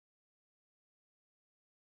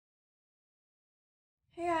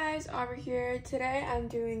Hey guys, Aubrey here. Today I'm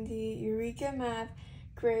doing the Eureka Math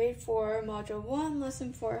Grade 4 Module 1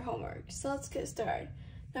 Lesson 4 homework. So let's get started.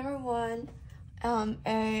 Number 1, on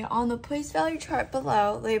the place value chart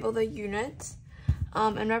below, label the units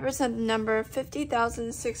and represent the number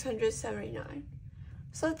 50,679.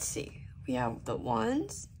 So let's see. We have the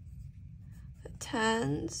ones, the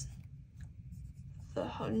tens, the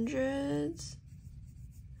hundreds,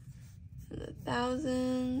 and the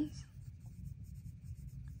thousands.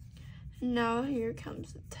 Now here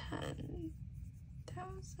comes the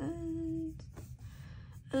 10,000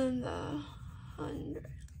 and the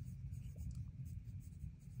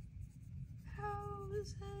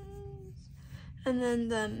 100,000 and then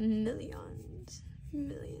the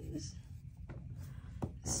millions.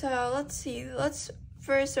 So let's see. Let's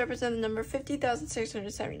first represent the number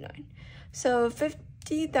 50,679. So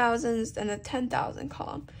 50,000 is in the 10,000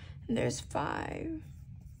 column, and there's 5.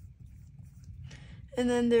 And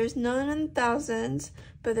then there's none in thousands,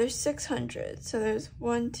 but there's 600. So there's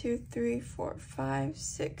 1, 2, 3, 4, 5,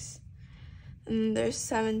 6. And there's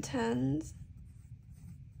 7 tens.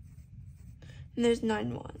 And there's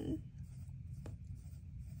 9 ones.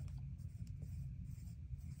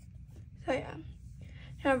 So yeah.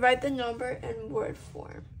 Now write the number in word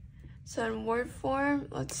form. So in word form,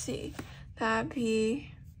 let's see. That'd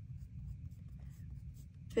be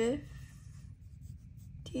 50,000.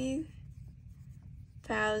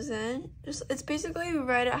 It's basically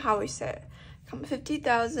write it how we say it.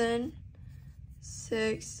 50,000,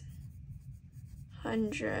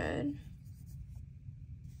 600,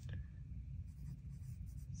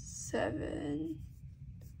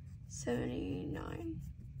 779.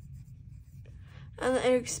 And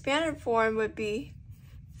the expanded form would be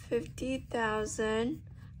 50,000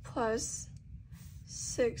 plus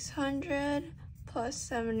 600 plus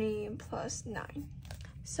 70 plus 9.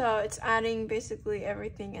 So it's adding basically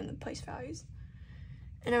everything in the place values.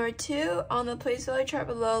 And number 2, on the place value chart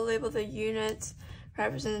below, label the units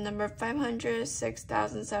represent the number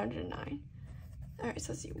 506,709. All right,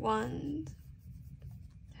 so let's see, ones,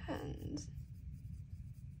 tens,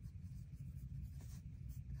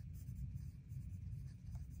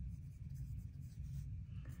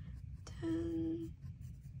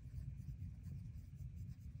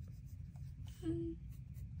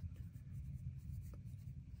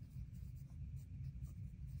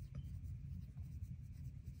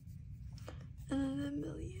 and then a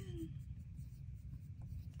million.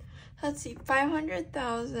 Let's see,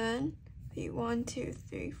 500,000. 1, 2,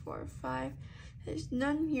 3, 4, 5. There's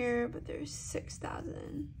none here, but there's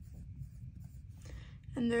 6,000.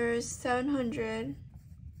 And there's 700.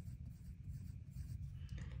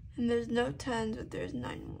 And there's no tens, but there's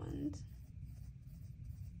 9 ones.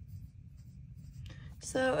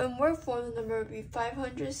 So in word form, the number would be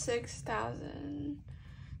 506,000.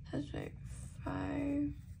 That's right,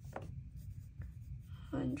 506,000.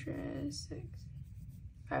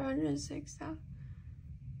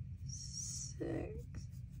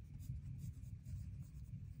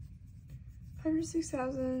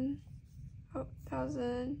 506,000. Oh,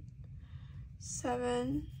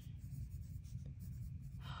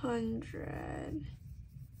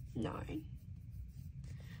 709.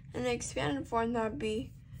 And the expanded form, that would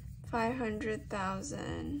be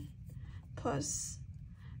 500,000 plus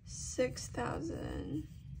 6,000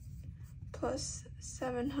 plus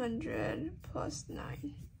 700 plus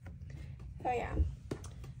 9. Oh yeah.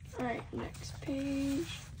 All right, next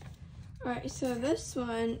page. All right, so this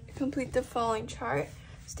one, complete the following chart: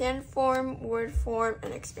 standard form, word form,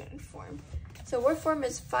 and expanded form. So word form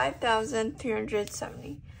is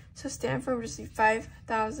 5,370. So standard form would just be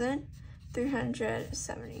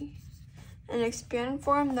 5,370. And expanded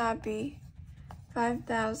form, that'd be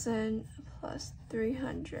 5,000 plus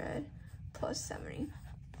 300 plus 70.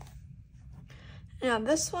 Now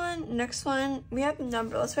this one, next one, we have the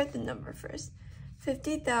number. Let's write the number first.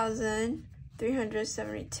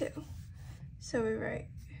 50,372. So we write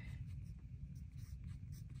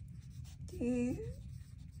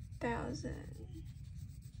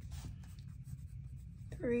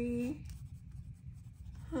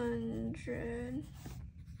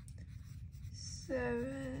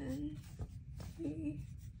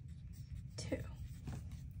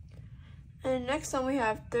And next one we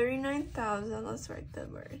have 39,000. Let's write the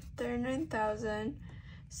word.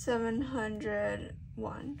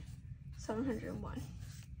 39,701. 701.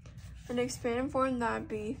 An expanded form, that would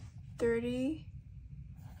be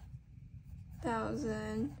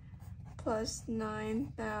 30,000 plus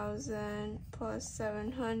 9,000 plus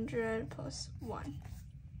 700 plus 1.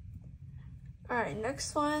 All right,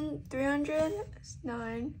 next one, 300 is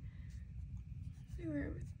 9.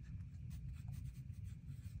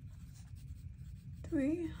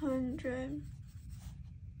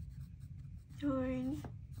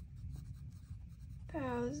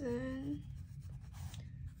 309,017,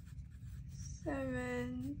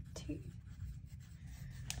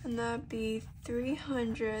 and that'd be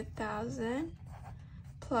 300,000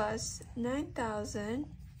 plus 9,000,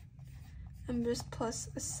 and just plus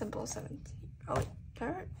a simple 17. Oh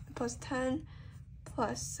wait, plus 10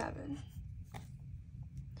 plus 7.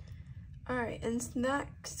 All right, and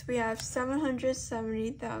next we have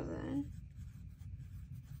 770,000.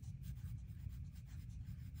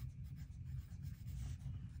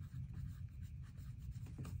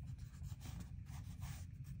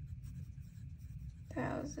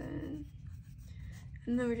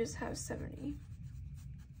 And then we just have 70.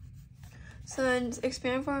 So then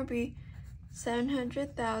expanded form would be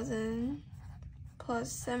 700,000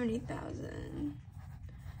 plus 70,000,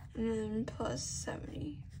 and then plus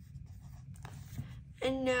 70.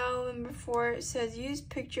 And now number 4, it says use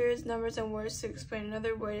pictures, numbers, and words to explain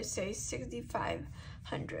another way to say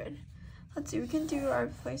 6,500. Let's see, we can do our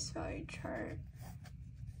place value chart.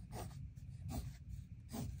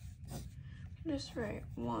 Just write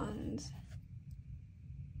ones,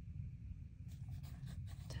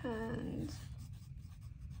 tens,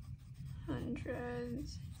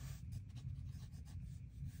 hundreds,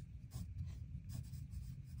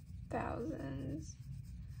 thousands.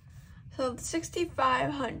 So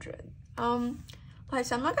 6,500. Like,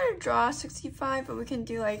 so I'm not gonna draw 65, but we can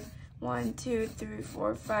do like 1, 2, 3,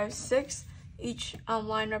 4, 5, 6. Each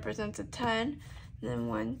line represents a 10, and then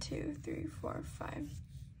 1, 2, 3, 4, 5.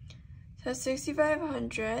 So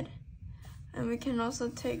 6,500, and we can also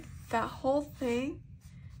take that whole thing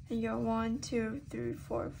and go 1, 2, 3,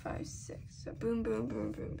 4, 5, 6. So boom, boom,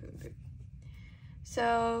 boom, boom, boom, boom.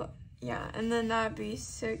 So yeah, and then that'd be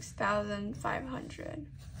 6,500.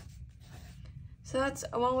 So that's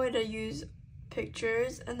one way to use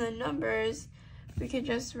pictures, and then numbers, we can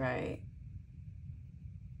just write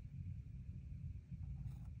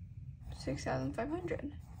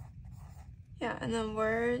 6,500. Yeah, and then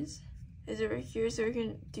words is over here, so we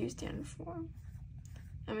can do standard form.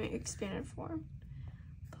 Expanded form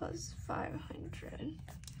plus 500.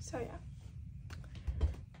 So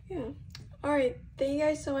yeah. Alright, thank you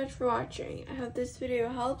guys so much for watching. I hope this video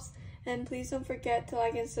helps, and please don't forget to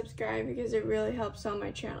like and subscribe because it really helps on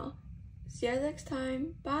my channel. See you guys next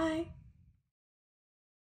time. Bye!